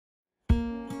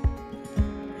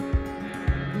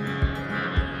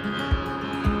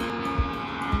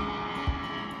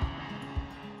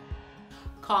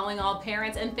Calling all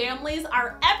parents and families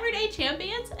our everyday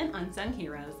champions and unsung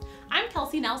heroes. I'm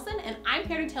Kelsey Nelson, and I'm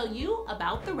here to tell you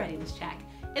about the Readiness Check.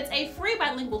 It's a free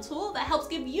bilingual tool that helps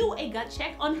give you a gut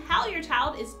check on how your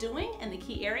child is doing in the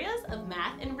key areas of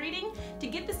math and reading to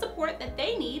get the support that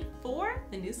they need for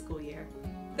the new school year.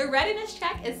 The Readiness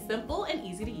Check is simple and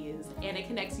easy to use, and it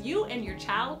connects you and your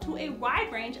child to a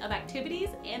wide range of activities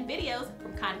and videos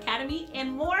from Khan Academy and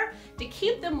more to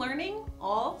keep them learning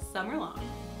all summer long.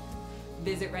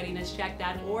 Visit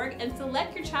readinesscheck.org and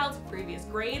select your child's previous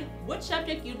grade, which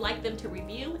subject you'd like them to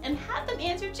review, and have them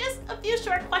answer just a few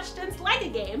short questions like a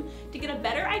game to get a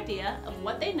better idea of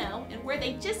what they know and where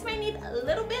they just may need a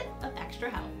little bit of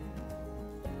extra help.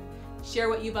 Share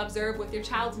what you've observed with your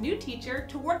child's new teacher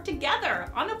to work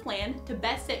together on a plan to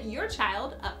best set your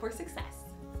child up for success.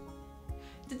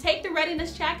 To take the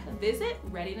Readiness Check, visit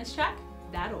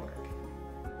readinesscheck.org.